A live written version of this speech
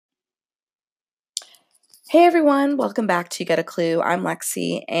Hey everyone, welcome back to Get a Clue. I'm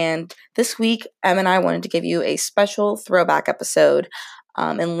Lexi, and this week Em and I wanted to give you a special throwback episode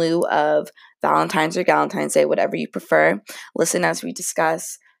in lieu of Valentine's or Galentine's Day, whatever you prefer. Listen as we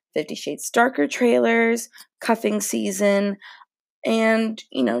discuss 50 Shades Darker trailers, cuffing season, and,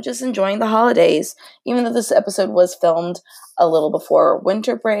 just enjoying the holidays. Even though this episode was filmed a little before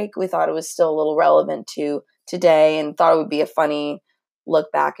winter break, we thought it was still a little relevant to today and thought it would be a funny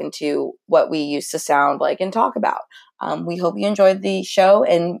look back into what we used to sound like and talk about. We hope you enjoyed the show,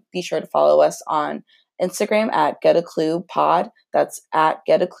 and be sure to follow us on Instagram at Get a Clue Pod. That's at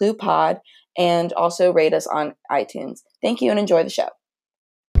Get a Clue Pod, and also rate us on iTunes. Thank you and enjoy the show.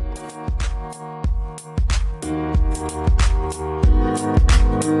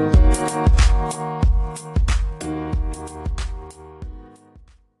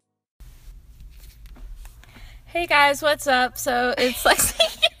 Hey guys, what's up? So it's Lexi.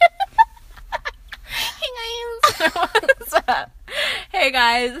 Hey guys, what's up? Hey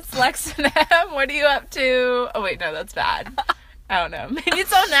guys, it's Lex and Em. What are you up to? Oh wait, no, that's bad. I don't know. Maybe it's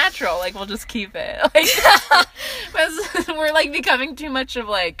so natural. Like we'll just keep it. We're like becoming too much of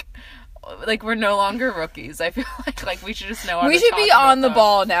like we're no longer rookies. I feel like we should just know. We should be on the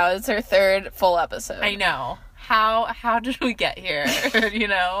ball now. It's our third full episode. I know. How did we get here?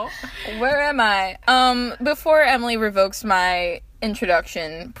 Where am I? Before Emily revokes my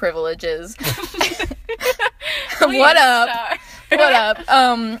introduction privileges. What up? What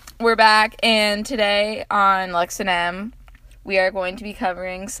up? We're back, and today on Lex and M, we are going to be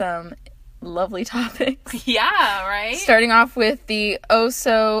covering some lovely topics. Yeah, right? Starting off with the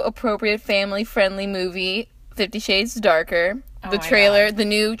oh-so-appropriate family-friendly movie, 50 Shades Darker. The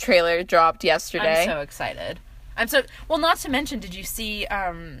new trailer dropped yesterday. I'm so excited. Well, not to mention, did you see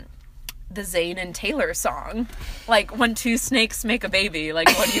the Zayn and Taylor song? Like, when two snakes make a baby, like,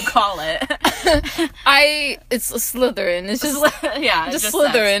 what do you call it? It's Slytherin. It's just, just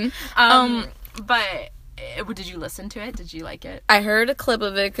Slytherin. But did you listen to it? Did you like it? I heard a clip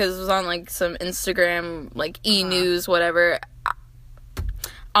of it because it was on, like, some Instagram, like, e-news, whatever.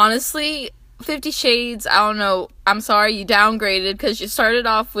 Honestly, 50 Shades, I don't know. I'm sorry you downgraded because you started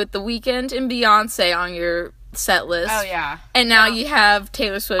off with The Weeknd and Beyonce on your set list. Oh yeah. And now you have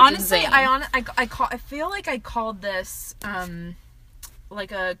Taylor Swift. Honestly, and Zayn. I feel like I called this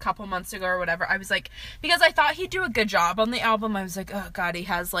like a couple months ago or whatever. I was like, because I thought he'd do a good job on the album. I was like, oh god, he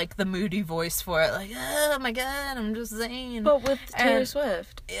has like the moody voice for it. Like, oh my god, I'm just Zayn. But with Taylor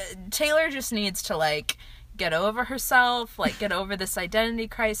Swift, Taylor just needs to like get over herself, like get over this identity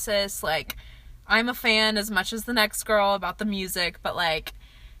crisis. Like, I'm a fan as much as the next girl about the music, but like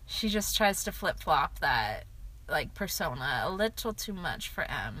she just tries to flip-flop that like persona a little too much for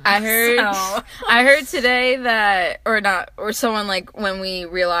M. I heard today that or someone, like, when we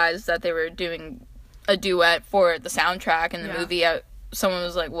realized that they were doing a duet for the soundtrack in the movie, someone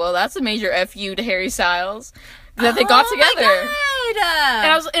was like, well, that's a major FU to Harry Styles that they got together. My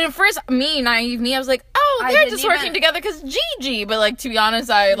God. And at first, naive me, I was like, oh, they're just working together because Gigi. But, like, to be honest,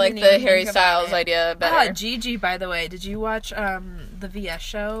 I like the Harry Styles idea better. Gigi, by the way, did you watch the VS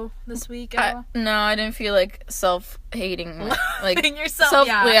show this week? No, I didn't feel like self-hating. Like, hating yourself,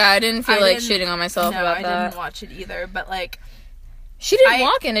 I didn't feel like shitting on myself about that. I didn't watch it either, but, like... She didn't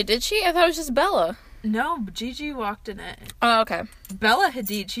walk in it, did she? I thought it was just Bella. No, Gigi walked in it. Oh, okay. Bella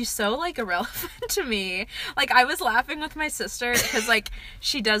Hadid, she's so, like, irrelevant to me. Like, I was laughing with my sister because, like,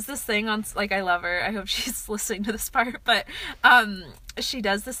 she does this thing on, like, I love her. I hope she's listening to this part, but, she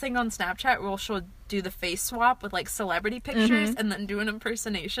does this thing on Snapchat where she'll do the face swap with, like, celebrity pictures and then do an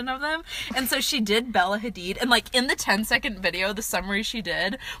impersonation of them. And so she did Bella Hadid, and, like, in the 10-second video, the summary she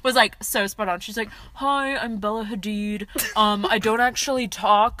did was, like, so spot on. She's like, hi, I'm Bella Hadid. I don't actually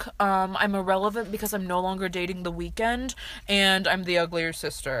talk. I'm irrelevant because I'm no longer dating The Weeknd, and I'm the uglier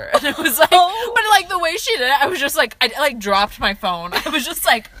sister. And it was like, but, like, the way she did it, I was just, like, I, like, dropped my phone. I was just,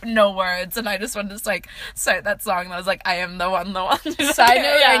 like, no words, and I just wanted to, like, start that song, and I was like, I am the one. Side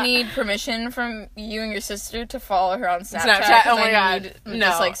note, I need permission from you and your sister to follow her on Snapchat. Oh my god, no,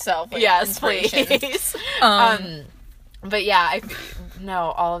 just like self. Like, yes, please. But yeah, I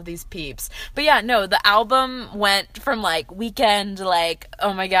know all of these peeps. But yeah, no, the album went from like Weeknd, like,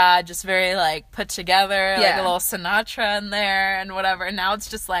 oh my god, just very like put together, like a little Sinatra in there and whatever. And now it's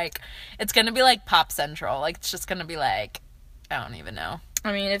just like, it's gonna be like Pop Central. Like, it's just gonna be like, I don't even know.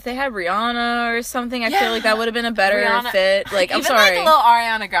 I mean, if they had Rihanna or something, I feel like that would have been a better fit. Like, I'm even sorry. Like a little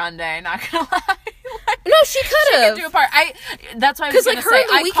Ariana Grande, not gonna lie. No, she could have. Do a part. That's why I was gonna say. Because, like,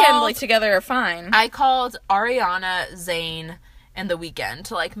 her and The Weeknd, like, together are fine. I called Ariana, Zayn, in the weekend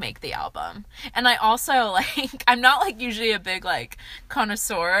to like make the album. And I also like, I'm not like usually a big like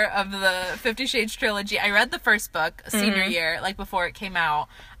connoisseur of the 50 Shades trilogy. I read the first book senior year, like before it came out.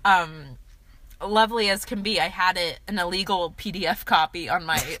 Lovely as can be, I had it an illegal PDF copy on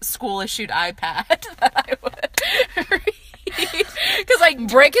my school issued iPad that I would read because like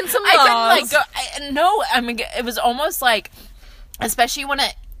breaking some laws. I couldn't I mean it was almost like, especially when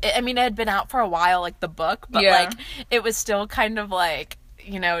it had been out for a while, like the book, but like it was still kind of like,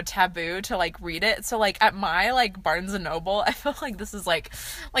 you know, taboo to like read it. So like at my like Barnes and Noble, I feel like this is like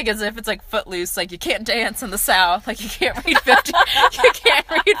as if it's like Footloose, like you can't dance in the South, like you can't read 50 Shades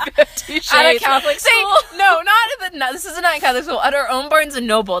at a Catholic school. This isn't at a Catholic school. At our own Barnes and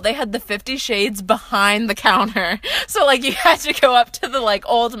Noble, they had the 50 Shades behind the counter, so like you had to go up to the like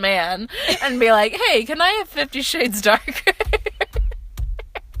old man and be like, hey, can I have 50 Shades Darker?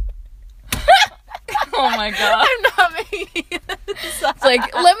 Oh my god. I'm not making this up. It's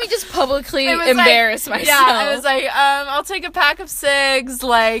like, let me just publicly embarrass myself. Yeah, I was like, I'll take a pack of cigs,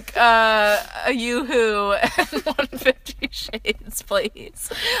 like, a Yoo-Hoo, and 150 Shades,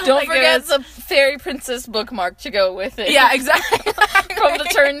 please. Don't forget the Fairy Princess bookmark to go with it. Yeah, exactly. From the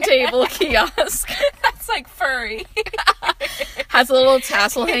turntable kiosk. That's like furry. Has a little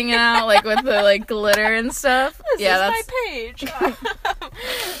tassel hanging out, like, with the, like, glitter and stuff. This is my page.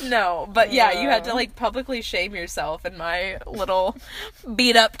 No, but yeah, you had to, like, publicly shame yourself in my little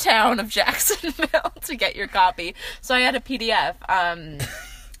beat-up town of Jacksonville to get your copy. So I had a PDF, and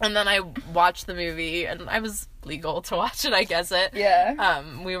then I watched the movie, and I was legal to watch it, I guess it. Yeah.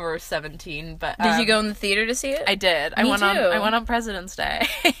 We were 17, but did you go in the theater to see it? I did. I went on President's Day.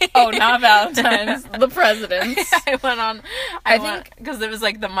 Oh, not Valentine's. The President's. I think because it was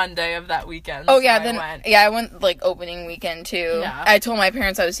like the Monday of that weekend. Oh yeah, I went like opening weekend too. Yeah. I told my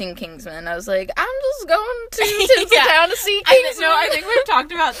parents I was seeing Kingsman. I was like, I'm just going to Tinseltown to see Kingsman. I think we've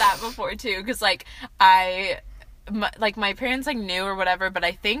talked about that before too, because like my parents like knew or whatever, but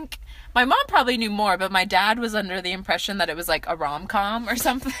I think my mom probably knew more, but my dad was under the impression that it was like a rom-com or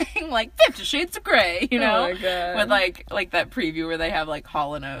something, like 50 Shades of Grey, you know? Oh my god. With like that preview where they have like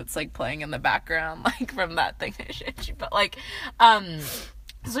Hall & Oates like playing in the background, like from that thing. But like,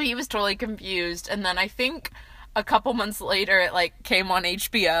 so he was totally confused, and then I think a couple months later it like came on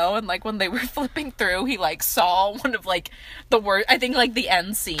HBO, and like when they were flipping through, he like saw one of like the worst, I think like the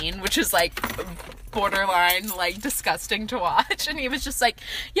end scene, which is like borderline like disgusting to watch, and he was just like,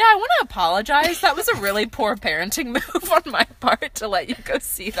 yeah, I want to apologize, that was a really poor parenting move on my part to let you go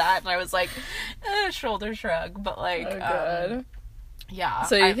see that. And I was like, shoulder shrug, but like, oh god. Yeah.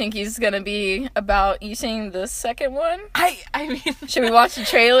 So you think he's gonna be about you seeing the second one? I mean, should we watch the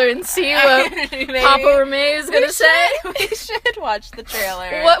trailer and see what Papa Ramey is gonna say? We should watch the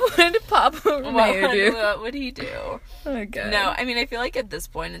trailer. What would Papa Ramey do? What would he do? Oh god. No, I mean, I feel like at this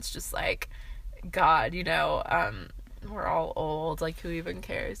point it's just like, God, you know, we're all old. Like, who even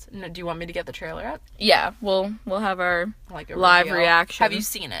cares? No, do you want me to get the trailer up? Yeah, we'll have our like a live reveal. reaction. Have you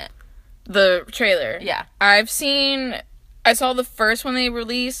seen it? The trailer? Yeah. I saw the first one they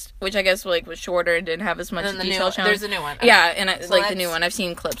released, which I guess like was shorter and didn't have as much detail shown. There's a new one. Yeah, and the new one. I've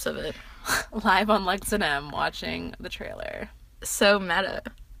seen clips of it. Live on Lex and M watching the trailer. So meta.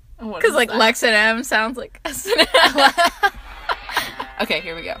 Because like Lex and M sounds like S&M. Okay,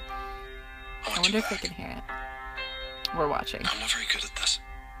 here we go. I wonder if they can hear it. We're watching. I'm not very good at this.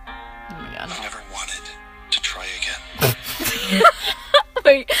 Oh my god. I've never wanted to try again.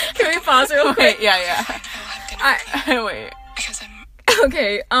 Wait, can we pause real quick? Yeah. Wait. Because I'm...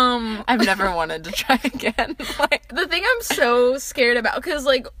 Okay, I've never wanted to try again. Like, the thing I'm so scared about, because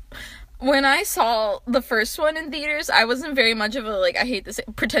like when I saw the first one in theaters, I wasn't very much of a, like, I hate this,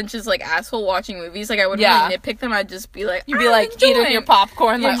 pretentious, like, asshole watching movies. Like, I wouldn't really nitpick them. I'd just be like, you'd be like eating your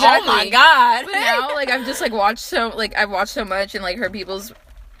popcorn, like, exactly. Oh my god. But now, like, I've just like watched I've watched so much and like heard people's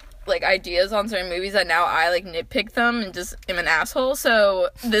like ideas on certain movies that now I like nitpick them and just am an asshole. So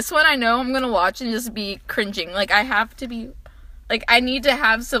this one I know I'm gonna watch and just be cringing. Like, I have to be, like, I need to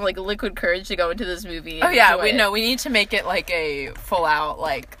have some like liquid courage to go into this movie. Oh yeah, we need to make it like a full out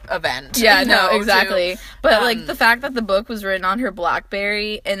like event. Yeah, no, exactly. But like the fact that the book was written on her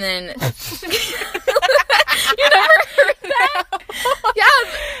BlackBerry and then you never heard that? Yeah,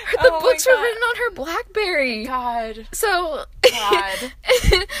 the books were written on her BlackBerry. God. So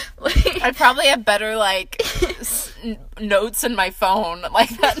like, I probably have better like notes in my phone like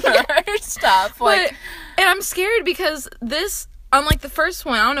that her stuff. Like, and I'm scared because this, unlike the first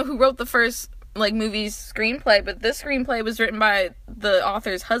one, I don't know who wrote the first like movie's screenplay, but this screenplay was written by the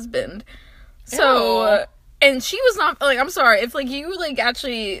author's husband. So, and she was not like, I'm sorry if like you like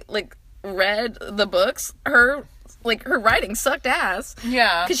actually like read the books, her like, her writing sucked ass.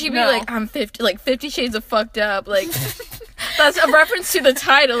 Yeah. Because she'd be like, I'm 50 Shades of Fucked Up. Like, that's a reference to the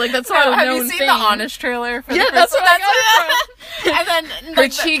title. Like, that's not a have known you seen thing. the Honest trailer? For Yeah, the that's first what one? I And then Her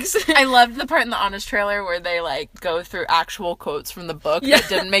like, cheeks. I loved the part in the Honest trailer where they like go through actual quotes from the book that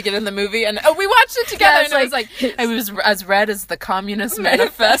didn't make it in the movie, and we watched it together, Yeah, and it was like it was as red as the Communist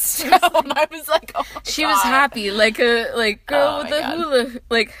Manifesto, and I was like, oh my She God. was happy, like a girl Oh with my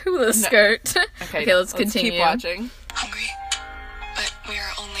a God. hula skirt. Okay, let's continue. Keep watching. Hungry, but we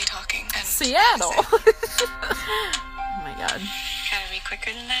are only talking. And Seattle. Oh my God. Gotta be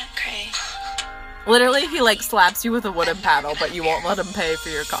quicker than that, Cray. Literally, he like slaps you with a wooden paddle, but you won't let him pay for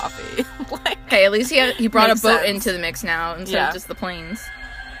your coffee. Like, Hey, at least he brought a Makes boat sense. into the mix now instead Yeah. of just the planes.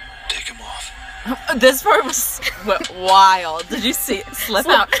 Take him off. this part was wild. Did you see it slip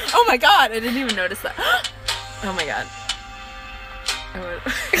out? Oh my God, I didn't even notice that. Oh my God.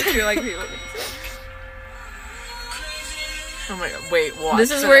 I feel like people. Oh my God! Wait, what? This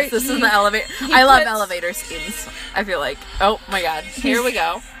is where this is he- the elevator. he I love puts- elevator scenes. I feel like. Oh my God! Here we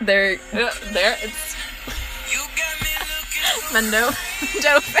go. They're There it's Mendo.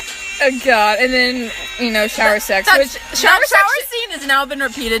 oh god, and then shower sex. That Which shower scene has now been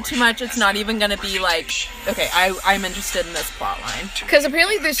repeated too much. It's not even gonna be like. Okay, I'm interested in this plot line. because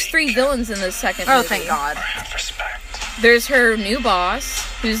apparently there's 3 villains in this second Oh, movie. thank God. Respect. There's her new boss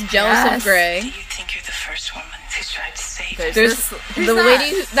who's jealous Yes. of Gray. Do you think you're the first woman who tried to save There's There's this. the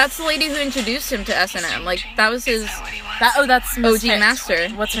lady. That's the lady who introduced him to S&M. Like that was his what he wants? That's Miss OG master.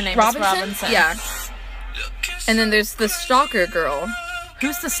 What's her name? Miss Robinson. Yeah. And then there's the stalker girl.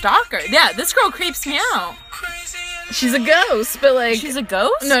 Who's the stalker? Yeah, this girl creeps me out. She's a ghost, but like She's a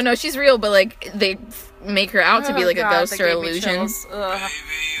ghost? no, she's real, but like they make her out to be like a God, ghost that or gave me illusion. chills. Ugh.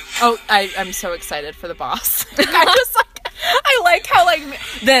 Oh, I'm so excited for the boss. I just like, I like how like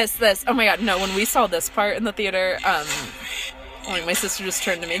this. Oh my God, no! When we saw this part in the theater, like my sister just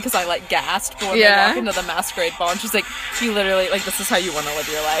turned to me because I like gasped when they Yeah. walk into the masquerade ball, and she's like, "You literally like this is how you want to live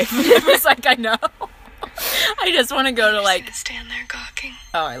your life." It was like, I know. I just want to go to like. Stand there gawking.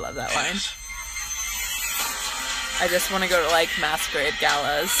 Oh, I love that line. I just want to go to like masquerade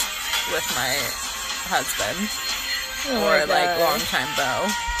galas with my husband or like longtime beau.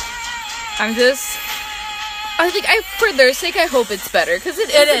 For their sake, I hope it's better because it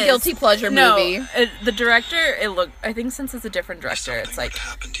is a guilty pleasure movie. The director, I think since it's a different director, it's like What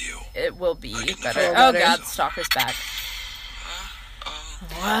happened to you? it will be better. feel Oh better. God, Stalker's back.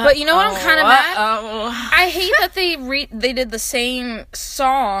 But you know what I'm kind of mad? Oh, I hate that they did the same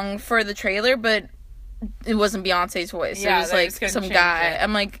song for the trailer, but it wasn't Beyonce's voice. Yeah, it was they're like just gonna some change guy. it.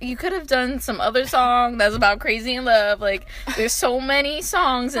 I'm like, you could have done some other song that's about crazy in love. Like, there's so many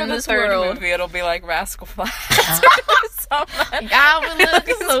songs for in the this third world. movie, it'll be like Rascal Flatts. So much. Yeah, we look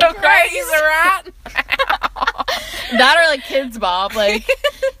so So crazy. crazy, rat. That or like Kids Bob. Like,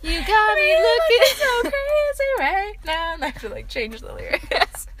 you got me looking so crazy right now. And I have to like change the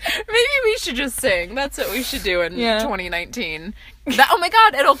lyrics. Maybe we should just sing. That's what we should do in 2019. Oh my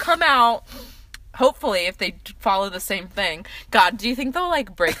God, it'll come out. Hopefully, if they follow the same thing. God, do you think they'll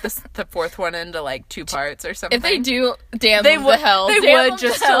like break the fourth one into like 2 parts or something? If they do, damn they them would. to hell. They Damn would them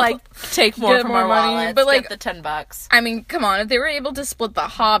just to to hell. like take more Get from more our money, wallets. but, like, get the $10. I mean, come on. If they were able to split The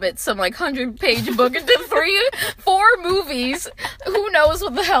Hobbit, some like 100-page book into 4 movies, who knows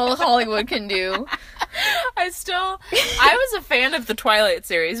what the hell Hollywood can do? I was a fan of the Twilight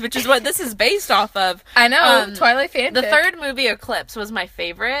series, which is what this is based off of. I know, Twilight fanfic. The third movie, Eclipse, was my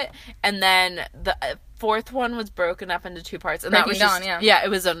favorite, and then the fourth one was broken up into 2 parts, and that was Breaking just, Dawn, it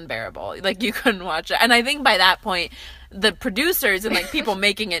was unbearable. Like, you couldn't watch it. And I think by that point, the producers and like people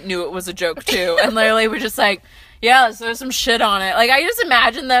making it knew it was a joke too, and literally were just like, yeah, let's throw some shit on it. Like, I just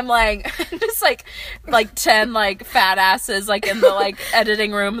imagine them like just like 10 like fat asses like in the like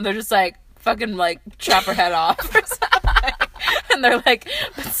editing room, and they're just like, fucking like chop her head off or something. And they're like,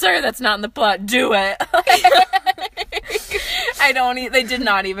 but sir, that's not in the plot, do it. They did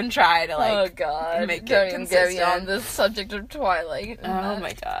not even try to like, oh god, make don't it even get me consistent. on the subject of Twilight. Oh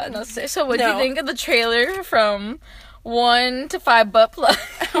my God. So what do No. you think of the trailer from 1 to 5 butt plugs?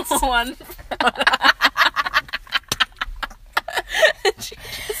 One. Did you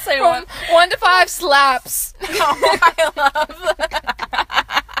just say From 1 to 5 slaps. Oh, I love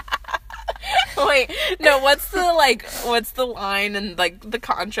that. Wait, no, what's the line in like the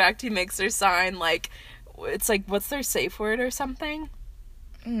contract he makes her sign? Like, it's like, what's their safe word or something?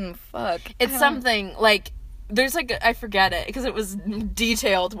 Fuck. It's something like, there's like, I forget it because it was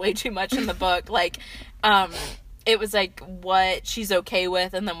detailed way too much in the book. Like, it was like what she's okay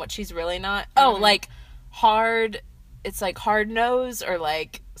with and then what she's really not. Oh, like hard, it's like hard nose or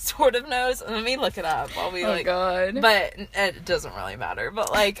like sort of knows. Let me look it up while we Oh god. But it doesn't really matter.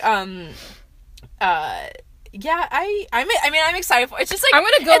 But like yeah, I'm excited for it. It's just like I'm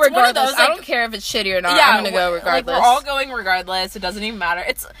gonna go it's one of regardless. those, like, I don't care if it's shitty or not. yeah, I'm gonna go regardless. Like, we're all going regardless. It doesn't even matter.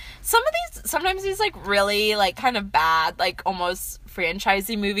 It's sometimes these like really like kind of bad, like almost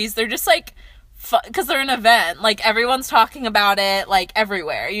franchisey movies. They're just like because they're an event. Like everyone's talking about it like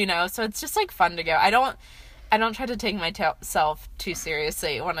everywhere, you know. So it's just like fun to go. I don't try to take myself too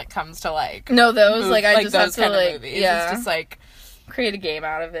seriously when it comes to like no, those like I just have those to kind like of movies. yeah, It's just like create a game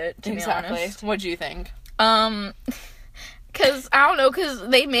out of it. To be honest. What'd you think? Cause I don't know, cause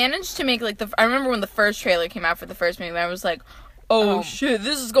they managed to make like I remember when the first trailer came out for the first movie, I was like, oh shit,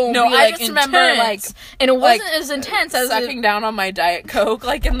 this is gonna be like I just intense. remember like, and it wasn't like, as intense as sucking down on my Diet Coke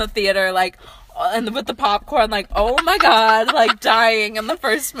like in the theater, like, and with the popcorn, like, oh my god, like dying in the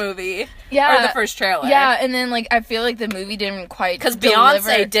first movie, or the first trailer, and then like I feel like the movie didn't quite because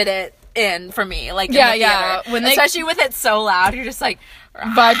Beyonce did it in for me, like in the theater. When especially with it so loud, you're just like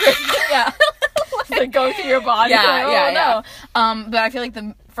vibrate, like going through your body. Yeah. But I feel like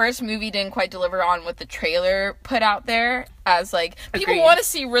the first movie didn't quite deliver on what the trailer put out there as like people want to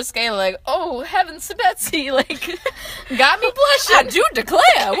see risque, like oh heavens to Betsy, like got me blushing. I do declare,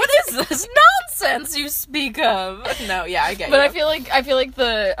 what is this nonsense you speak of? No, yeah, I get you. But I feel like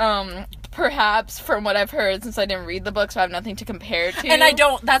the perhaps from what I've heard, since I didn't read the book, so I have nothing to compare it to. And I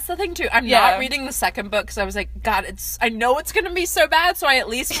don't, that's the thing too, I'm not reading the second book because I was like, God, I know it's gonna be so bad, so I at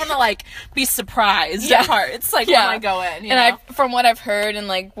least want to like be surprised at parts, like when I go in, you know? From what I've heard and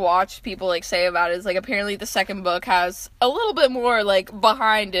like watched people like say about it, is like apparently the second book has a little bit more like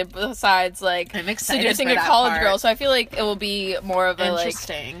behind it besides like I'm excited seducing for a that college part. girl, so I feel like it will be more of a like,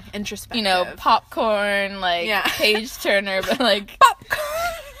 introspective, you know, popcorn, like page turner, but like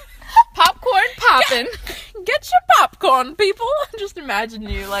popcorn popping. Get your popcorn, people. Just imagine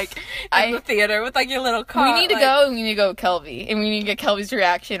you like in the theater with like your little car. We need to go with Kelby, and we need to get Kelby's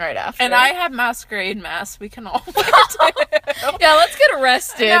reaction right after. And I have masquerade masks. We can all wear too. Yeah, let's get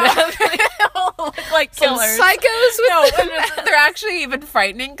arrested. Look like Some killers. psychos with They're actually even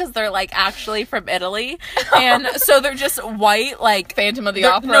frightening because they're like actually from Italy, and so they're just white, like Phantom of the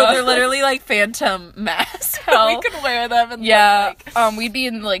Opera. No, they're literally like phantom masks. We can wear them and look like... we'd be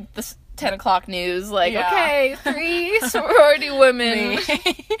in like the 10 o'clock news, like, okay, 3 sorority women.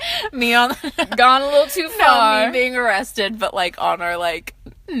 Me on gone a little too far. No, me being arrested, but like on our like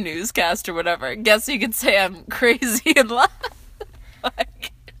newscast or whatever. Guess you could say I'm crazy and laugh.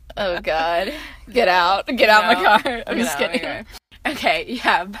 Like, oh god, get out my car. I'm just kidding. Anyway. Okay,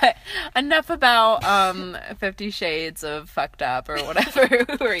 yeah, but enough about 50 Shades of fucked up or whatever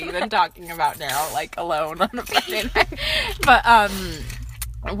we're even talking about now, like alone on a Friday night. But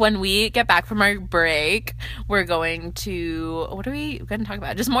when we get back from our break, we're going to, what are we going to talk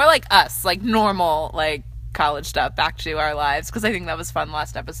about? Just more like us, like normal, like college stuff, back to our lives, because I think that was fun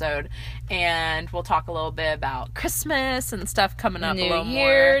last episode. And we'll talk a little bit about Christmas and stuff coming up. New a little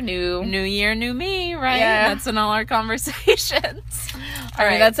year, more. New year, new me, right? Yeah. That's in all our conversations. All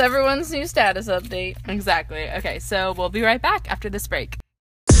right, that's everyone's new status update. Exactly. Okay, so we'll be right back after this break.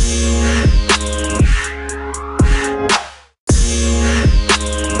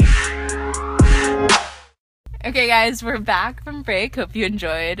 Okay, guys, we're back from break. Hope you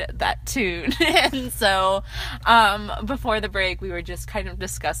enjoyed that tune. And so, before the break, we were just kind of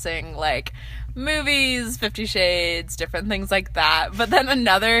discussing, like, movies, 50 Shades, different things like that. But then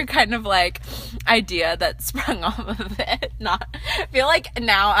another kind of, like, idea that sprung off of it. I feel like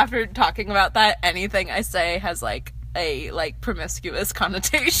now, after talking about that, anything I say has, like, a, like, promiscuous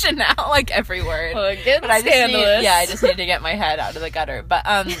connotation now, like, every word. Well, get but scandalous. I just need to get my head out of the gutter. But,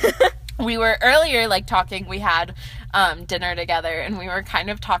 we were earlier, like, talking, we had dinner together, and we were kind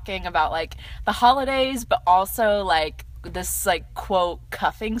of talking about, like, the holidays, but also, like, this, like, quote,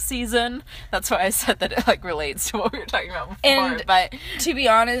 cuffing season. That's why I said that it, like, relates to what we were talking about before. And but to be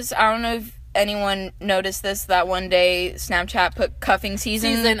honest, I don't know if anyone noticed this, that one day Snapchat put cuffing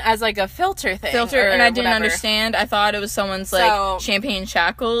season as, like, a filter thing. And I didn't whatever. understand. I thought it was someone's, like, champagne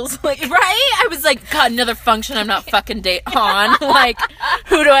shackles. Like, right? I was like, God, another function I'm not fucking on. Like,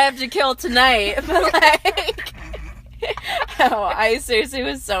 who do I have to kill tonight? But, like... Oh, I seriously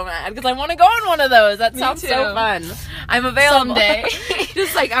was so mad because I want to go on one of those. That sounds so fun. I'm available someday.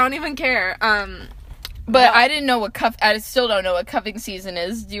 Just like, I don't even care. But I didn't know what I still don't know what cuffing season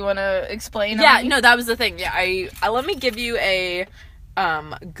is. Do you want to explain? Yeah, no, that was the thing. Yeah, I let me give you a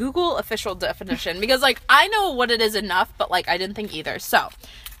Google official definition because, like, I know what it is enough, but, like, I didn't think either. So,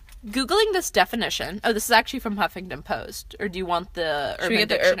 Googling this definition. Oh, this is actually from Huffington Post. Or do you want the Urban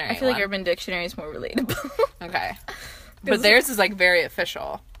Dictionary? I feel like Urban Dictionary is more relatable. Okay. But theirs is, like, very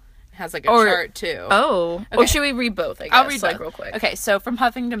official. has like a chart too. Oh. Okay. Or should we read both, I guess? I'll read like both. real quick. Okay, so from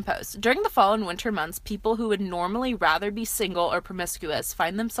Huffington Post. During the fall and winter months, people who would normally rather be single or promiscuous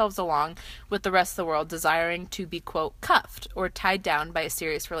find themselves along with the rest of the world desiring to be, quote, cuffed or tied down by a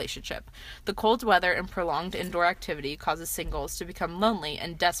serious relationship. The cold weather and prolonged indoor activity causes singles to become lonely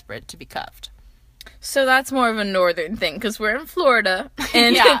and desperate to be cuffed. So that's more of a northern thing, because we're in Florida.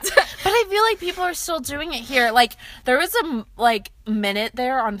 And Yeah. But I feel like people are still doing it here. Like, there was a, like, minute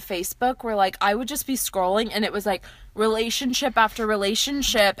there on Facebook where, like, I would just be scrolling and it was, like, relationship after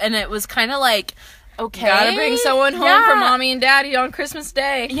relationship. And it was kind of like, okay. Gotta bring someone home for mommy and daddy on Christmas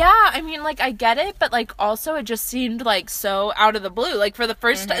Day. Yeah, I mean, like, I get it, but, like, also it just seemed, like, so out of the blue. Like, for the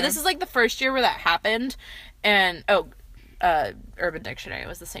first time, this is, like, the first year where that happened. And, Urban Dictionary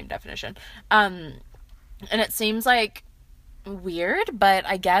was the same definition. And it seems like weird, but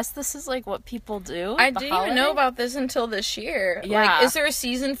I guess this is like what people do. I didn't even know about this until this year. Yeah. Like, is there a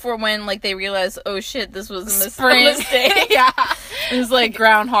season for when, like, they realize, oh shit, this was a Spring. mistake? Yeah. It was like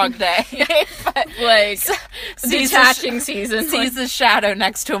Groundhog Day. but, like, detaching season. Sees his shadow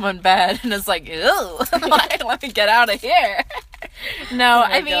next to him in bed and is like, ew, like, let me get out of here. No,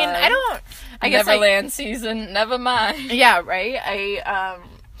 I mean, God. I don't, I guess Neverland season, never mind. yeah, right?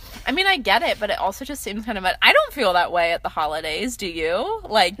 I mean, I get it, but it also just seems kind of... I don't feel that way at the holidays, do you?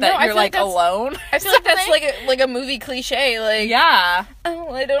 Like, that No, you're, like, alone? I feel like that's, like a movie cliche, like... Yeah.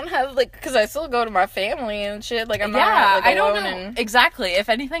 Oh, I don't have, like... Because I still go to my family and shit, like, I'm Yeah, not, like, I don't alone know. and... Exactly. If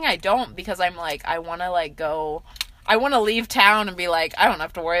anything, I don't, because I'm, like, I want to, like, go... I want to leave town and be like, I don't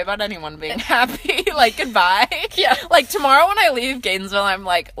have to worry about anyone being happy. Like, goodbye. Yeah. Like, tomorrow when I leave Gainesville, I'm,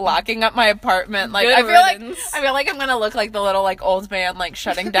 like, locking up my apartment. Like, Good I riddance. feel like I'm gonna look like the little, like, old man, like,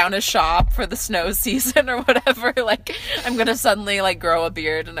 shutting down his shop for the snow season or whatever. Like, I'm gonna suddenly, like, grow a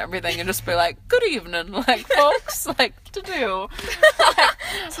beard and everything and just be like, good evening, like, folks, like, to do. Like,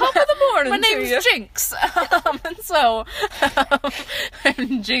 Top of the morning my to name's you. Jinx. And so,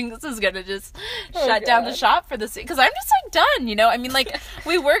 Jinx is gonna just shut down the God. shop for this, because I'm just, like, done, you know? I mean, like,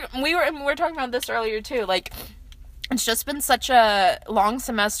 we were talking about this earlier, too, like, it's just been such a long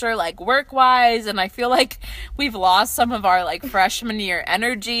semester, like, work-wise, and I feel like we've lost some of our, like, freshman year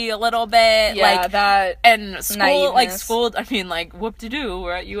energy a little bit. Yeah, like, that... and school, naiveness. I mean, like, whoop-de-doo,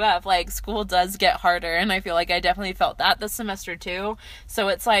 we're at UF, like, school does get harder, and I feel like I definitely felt that this semester, too. So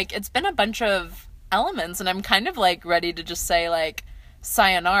it's, like, it's been a bunch of elements, and I'm kind of, like, ready to just say, like,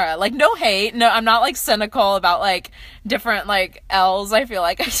 sayonara. Like, no hate. No, I'm not, like, cynical about, like, different, like, L's I feel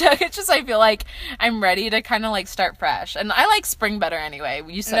like I took. It's just, I feel like I'm ready to kind of, like, start fresh. And I like spring better anyway.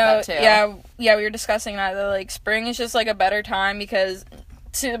 You said that, too. Yeah, we were discussing that like, spring is just, like, a better time because,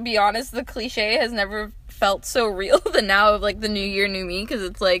 to be honest, the cliche has never felt so real than now of, like, the new year, new me, because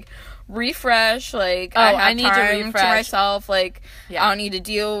it's, like, refresh, like, I need time to refresh. myself, like, Yeah. I don't need to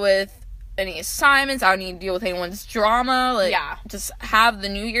deal with any assignments, I don't need to deal with anyone's drama, like, Yeah. just have the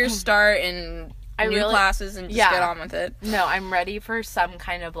new year start and new classes and just get on with it. No, I'm ready for some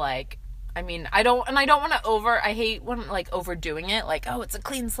kind of, like, I mean, I don't want to I hate when, like, overdoing it, like, oh, it's a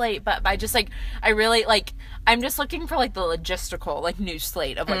clean slate, but I just, like, I really, like, I'm just looking for, like, the logistical, like, new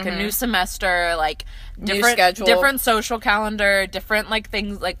slate of, like, a new semester, like, different schedule. different social calendar, different, like,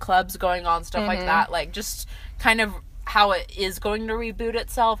 things, like, clubs going on, stuff like that, like, just kind of how it is going to reboot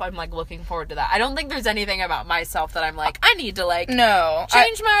itself. I'm, like, looking forward to that. I don't think there's anything about myself that I'm like, I need to, like,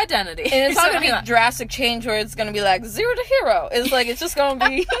 change my identity. And it's not Something gonna be like that. drastic change where it's gonna be like 0 to hero. It's like, it's just gonna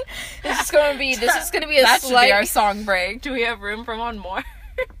be, this is gonna be a That should slight. be our song break. Do we have room for one more?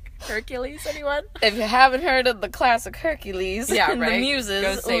 Hercules, anyone? If you haven't heard of the classic Hercules, Yeah, and right. the Muses,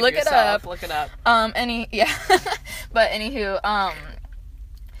 Go save look yourself. it up. Look it up. But anywho,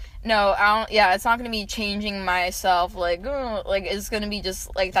 no, I don't. Yeah, it's not gonna be changing myself. Like, it's gonna be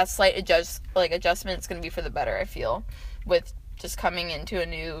just like that slight adjustment. It's gonna be for the better. I feel, with just coming into a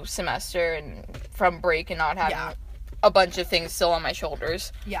new semester and from break and not having a bunch of things still on my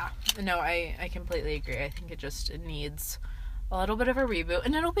shoulders. Yeah. No, I completely agree. I think it needs a little bit of a reboot,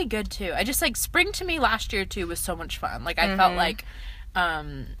 and it'll be good too. I just, like, spring to me last year too was so much fun. Like, I felt like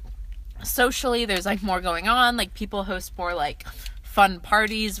socially there's, like, more going on. Like, people host more, like, fun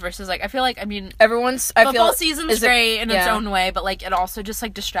parties versus, like, I feel like, I mean, football season's great in its own way, but, like, it also just,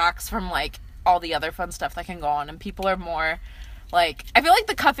 like, distracts from, like, all the other fun stuff that can go on, and people are more like, I feel like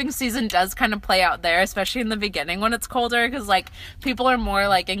the cuffing season does kind of play out there, especially in the beginning when it's colder, because, like, people are more,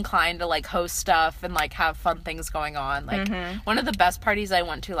 like, inclined to, like, host stuff and, like, have fun things going on. Like, one of the best parties I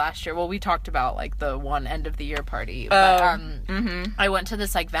went to last year, well, we talked about, like, the one end of the year party, but, I went to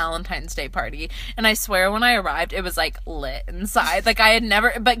this, like, Valentine's Day party, and I swear when I arrived, it was, like, lit inside. Like, I had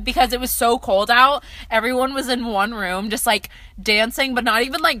never, but because it was so cold out, everyone was in one room, just, like, dancing, but not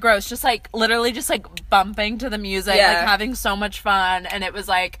even, like, gross, just, like, literally just, like, bumping to the music, like, having so much fun. And it was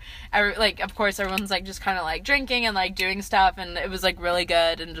like, of course everyone's like just kind of like drinking and like doing stuff, and it was like really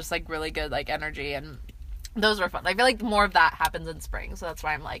good and just like really good like energy, and those were fun. I feel like more of that happens in spring, so that's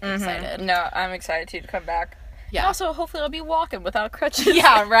why I'm like excited. No, I'm excited to come back. Yeah. And also, hopefully I'll be walking without crutches.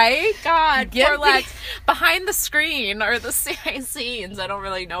 Yeah, right? God, poor legs. Behind the screen or the scenes, I don't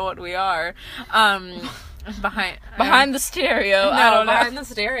really know what we are. Behind the stereo. No, I don't know. behind the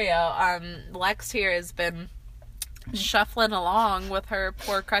stereo. Lex here has been shuffling along with her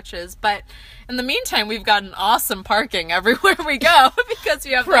poor crutches, but in the meantime we've got an awesome parking everywhere we go because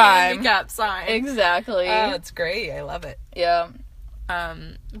you have the handicap sign. Exactly. Oh, it's great. I love it. Yeah.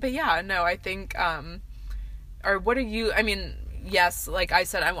 But yeah, no, I think or what are you, I mean, yes, like I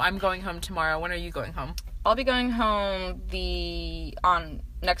said, I'm going home tomorrow. When are you going home? I'll be going home on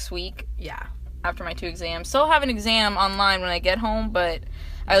next week. Yeah. After my 2 exams. Still have an exam online when I get home, but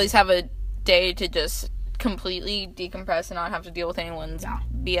I at least have a day to just completely decompress and not have to deal with anyone's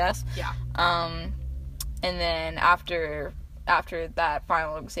BS. Yeah. And then after that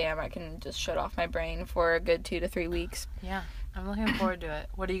final exam, I can just shut off my brain for a good 2 to 3 weeks. Yeah. I'm looking forward to it.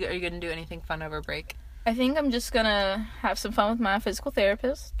 Are you going to do anything fun over break? I think I'm just gonna have some fun with my physical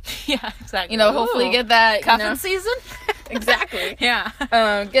therapist. Yeah, exactly. You know, hopefully get that cuffing season. Exactly. Yeah.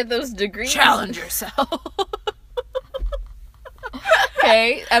 Get those degrees. Challenge yourself.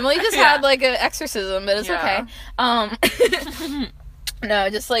 Okay. Emily just had like an exorcism, but it's okay.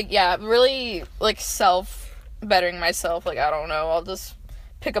 No, just like really like bettering myself. Like, I don't know. I'll just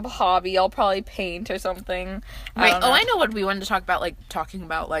pick up a hobby. I'll probably paint or something. Right. I know what we wanted to talk about, like, talking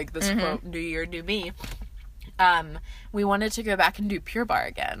about, like, this quote, New Year, New Me. We wanted to go back and do Pure Barre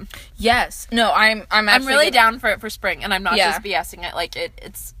again. Yes. No, I'm really down for it for spring, and I'm not just BSing it. Like,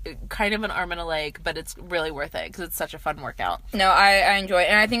 it's kind of an arm and a leg, but it's really worth it, because it's such a fun workout. No, I enjoy it,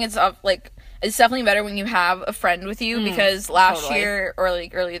 and I think it's, like, it's definitely better when you have a friend with you, because last year, or,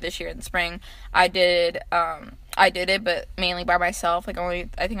 like, earlier this year in the spring, I did it, but mainly by myself. Like,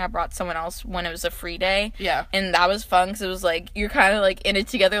 I think I brought someone else when it was a free day. Yeah. And that was fun, because it was, like, you're kind of, like, in it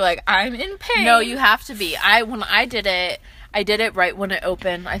together, like, I'm in pain. No, you have to be. When I did it right when it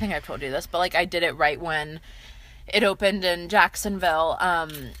opened. I think I've told you this, but, like, I did it right when it opened in Jacksonville,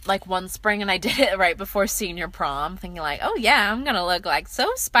 like, one spring, and I did it right before senior prom, thinking, like, oh, yeah, I'm gonna look, like, so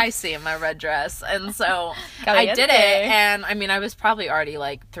spicy in my red dress, and so I did it, and, I mean, I was probably already,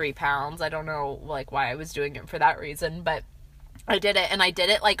 like, 3 pounds. I don't know, like, why I was doing it for that reason, but I did it, and I did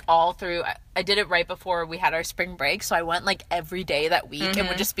it, like, all through, I did it right before we had our spring break, so I went, like, every day that week, and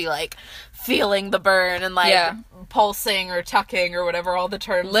would just be, like, feeling the burn, and, like, pulsing or tucking or whatever all the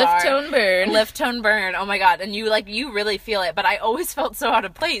terms are. Lift, tone, burn. Lift, tone, burn. Oh my god. And you really feel it, but I always felt so out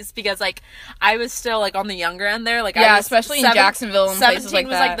of place, because, like, I was still, like, on the younger end there. Like, I was especially in Jacksonville and places like that. 17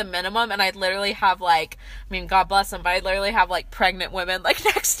 was, like, the minimum, and I'd literally have, like, I mean, God bless them, but I'd literally have, like, pregnant women, like,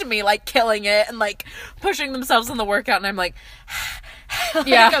 next to me, like, killing it and, like, pushing themselves in the workout, and I'm like,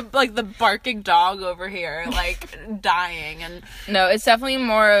 like the barking dog over here, like, dying. And no, it's definitely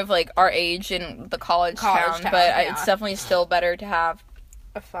more of, like, our age in the college town, but it's definitely still better to have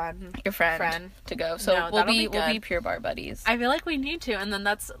your friend to go. So we'll be Pure Barre buddies. I feel like we need to, and then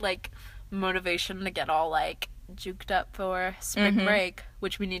that's, like, motivation to get all, like, juked up for spring break,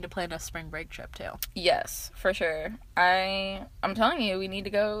 which we need to plan a spring break trip too. Yes, for sure. I'm telling you, we need to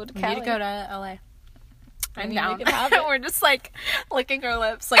go to Cali. We need to go to LA. I'm down. Have it. We're just, like, licking our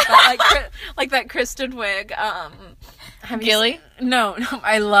lips like that, like that Kristen Wiig. Gilly? No,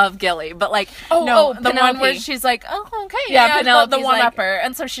 I love Gilly, but, like, the Penelope. one where she's like, oh, okay, yeah, Penelope's the one like, upper,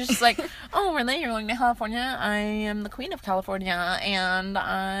 and so she's just like, oh, really? You're going to California? I am the queen of California, and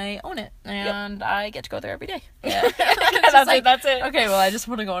I own it, and I get to go there every day. Yeah, that's it. Okay, well, I just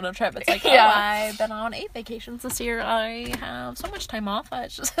want to go on a trip. It's like, I've been on 8 vacations this year. I have so much time off.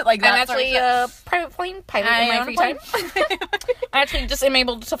 It's just like that. I'm actually a private plane pilot in my free time. I actually just am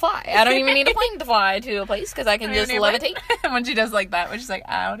able to fly. I don't even need a plane to fly to a place, because I can just levitate plate. And when she does like that, when she's like,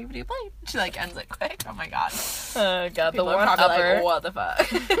 I don't even do plate. She like ends it quick. Oh my god. Oh god, People the are one probably upper. like, what the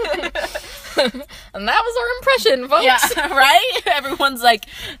fuck? And that was our impression, folks. Yeah, right? Everyone's like,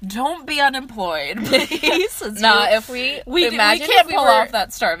 don't be unemployed, please. Nah, if we imagine we can't if we pull were, off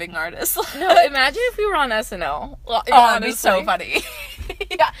that starving artist. No, imagine if we were on SNL. Well, Oh, it'd be so funny.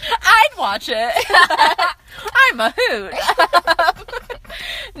 Yeah, I'd watch it. I'm a hoot.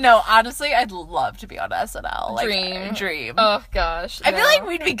 No, honestly, I'd love to be on SNL. Like, dream. Oh gosh, I feel like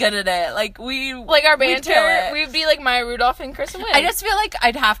we'd be good at it. Like our we'd kill banter. it. We'd be like Maya Rudolph and Kristen Wiig. I just feel like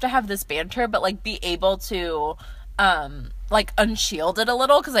I'd have to have this banter, but like be able to like unshield it a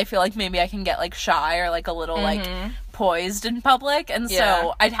little, because I feel like maybe I can get like shy or like a little like poised in public, and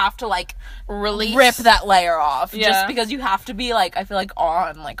so I'd have to like release, rip that layer off, Yeah. just because you have to be like, I feel like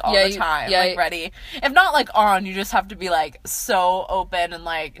on like all the time, like ready. If not like on, you just have to be like so open and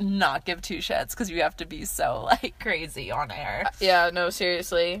like not give two shits, because you have to be so like crazy on air. Yeah, no,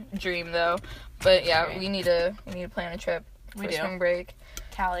 seriously, dream though. But yeah, we need to plan a trip for do. spring break.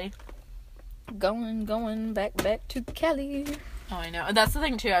 Cali. Going back to Cali. Oh, I know. And that's the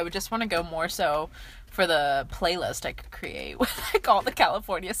thing too. I would just want to go more so for the playlist I could create with like all the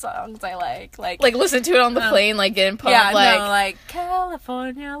California songs I like. Like listen to it on the plane, like getting pumped. yeah, like, no, like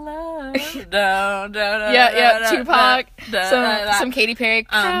California love. No, yeah, Tupac. Some Katy Perry.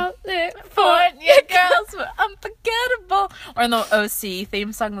 California girls were unforgettable. Or in the OC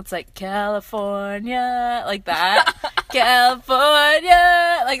theme song that's like California, like that.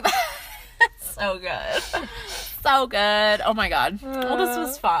 California, like that. So good. So good. Oh my god. Well, this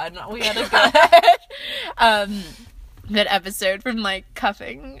was fun. We had a good episode from like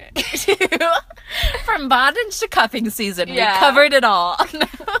cuffing to from bondage to cuffing season. Yeah. We covered it all.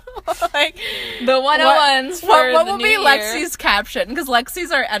 Like the 101s for what the will new be year. Lexi's caption, because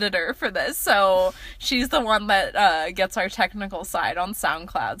Lexi's our editor for this, so she's the one that gets our technical side on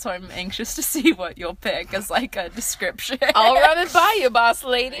SoundCloud, so I'm anxious to see what you'll pick as like a description. I'll run it by you, boss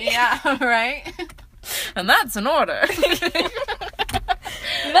lady. Yeah, right. And that's an order.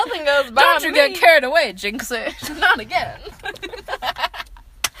 Nothing goes by Don't you me. get carried away, Jinx it. Not again.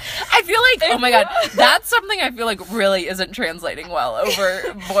 I feel like, oh my god, that's something I feel like really isn't translating well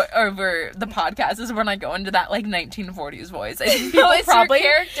over the podcast, is when I go into that like 1940s voice. I think people It's probably,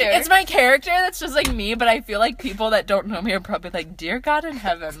 your character. it's my character that's just like me, but I feel like people that don't know me are probably like, dear God in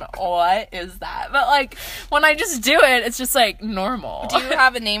heaven, what is that? But like, when I just do it, it's just like normal. Do you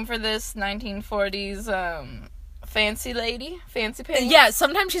have a name for this 1940s fancy lady? Fancy pants? Yeah,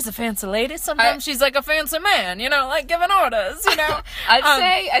 sometimes she's a fancy lady, sometimes she's like a fancy man, you know, like giving orders, you know.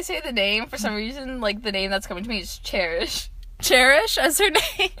 I say the name for some reason, like the name that's coming to me is Cherish. Cherish as her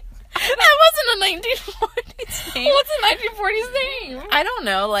name. That wasn't a 1940s name. What's a 1940s name? I don't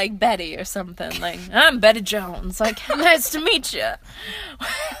know, like Betty or something. Like, I'm Betty Jones. Like, nice to meet you.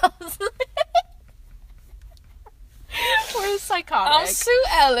 We're psychotic. I'm Sue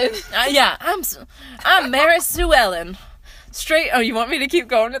Ellen. Yeah, I'm Mary Sue Ellen. Straight. Oh, you want me to keep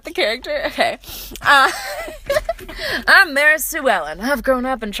going with the character? Okay. I'm Mary Sue Ellen. I've grown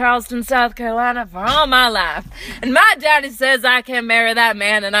up in Charleston, South Carolina for all my life. And my daddy says I can't marry that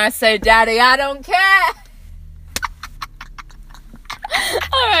man, and I say, Daddy, I don't care.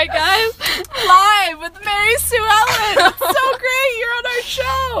 Alright, guys. Live with Mary Sue Ellen. It's so great. You're on our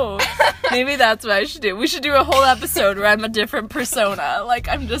show. Maybe that's what I should do. We should do a whole episode where I'm a different persona. Like,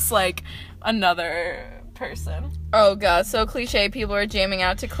 I'm just like another person. Oh god, so cliche. People are jamming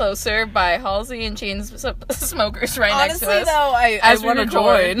out to Closer by Halsey and Chainsmokers right next to Honestly, us. though, I as we want to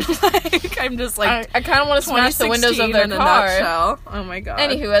record. join. Like, I'm just like, I kind of want to smash the windows of 2016 their in a car. nutshell. Oh my god.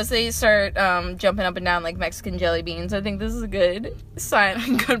 Anywho, as they start jumping up and down like Mexican jelly beans, I think this is a good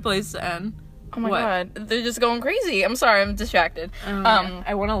sign. Good place to end. Oh my What? god, they're just going crazy. I'm sorry, I'm distracted. Oh, yeah.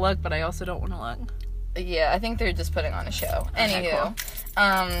 I want to look, but I also don't want to look. Yeah, I think they're just putting on a show. Okay, Anywho,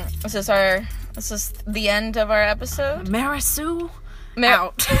 this is the end of our episode. Mary Sue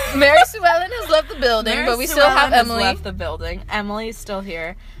Out. Mary Sue Ellen has left the building, Mary but we Sue still have Ellen has Emily. left the building. Emily's still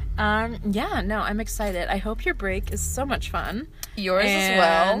here. Yeah, no, I'm excited. I hope your break is so much fun. Yours as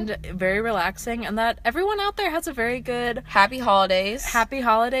well. And very relaxing, and that everyone out there has a very good Happy holidays. happy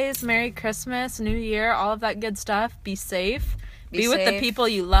holidays, Merry Christmas, New Year, all of that good stuff. Be safe. Be with the safe. people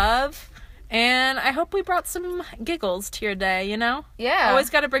you love. And I hope we brought some giggles to your day, you know? Yeah. Always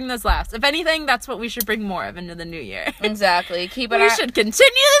got to bring those laughs. If anything, that's what we should bring more of into the new year. Exactly. Keep it We should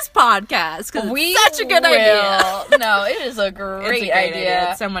continue this podcast because We it's such a good idea. No, it is a great, It's a great idea.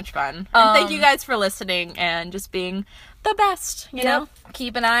 It's so much fun. And thank you guys for listening and just being the best, you know?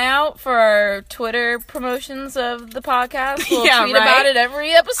 Keep an eye out for our Twitter promotions of the podcast. We'll Yeah, tweet right? about it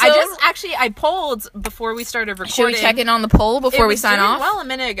every episode. I polled before we started recording. Should we check in on the poll before we sign off? Well, a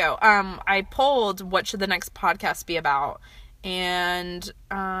minute ago. I polled what should the next podcast be about. And,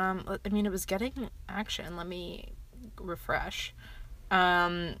 it was getting action. Let me refresh.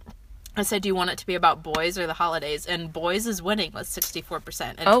 I said, do you want it to be about boys or the holidays? And boys is winning with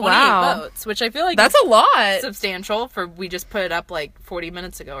 64% and 28 votes, which I feel like that's a lot. Substantial for we just put it up like 40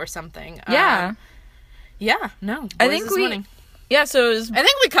 minutes ago or something. Yeah. Boys I think is winning. Yeah, so it was... I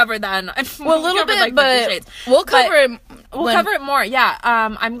think we covered that. Well, a little bit, but we'll cover it. We'll cover it more. Yeah.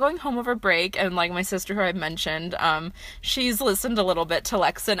 I'm going home over break, and like my sister who I mentioned, she's listened a little bit to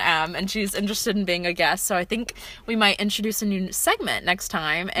Lex and Em, and she's interested in being a guest. So I think we might introduce a new segment next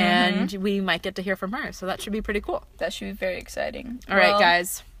time, and we might get to hear from her. So that should be pretty cool. That should be very exciting. All right,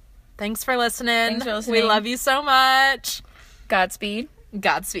 guys. Thanks for listening. Thanks for listening. We love you so much. Godspeed.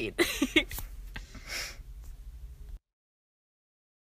 Godspeed.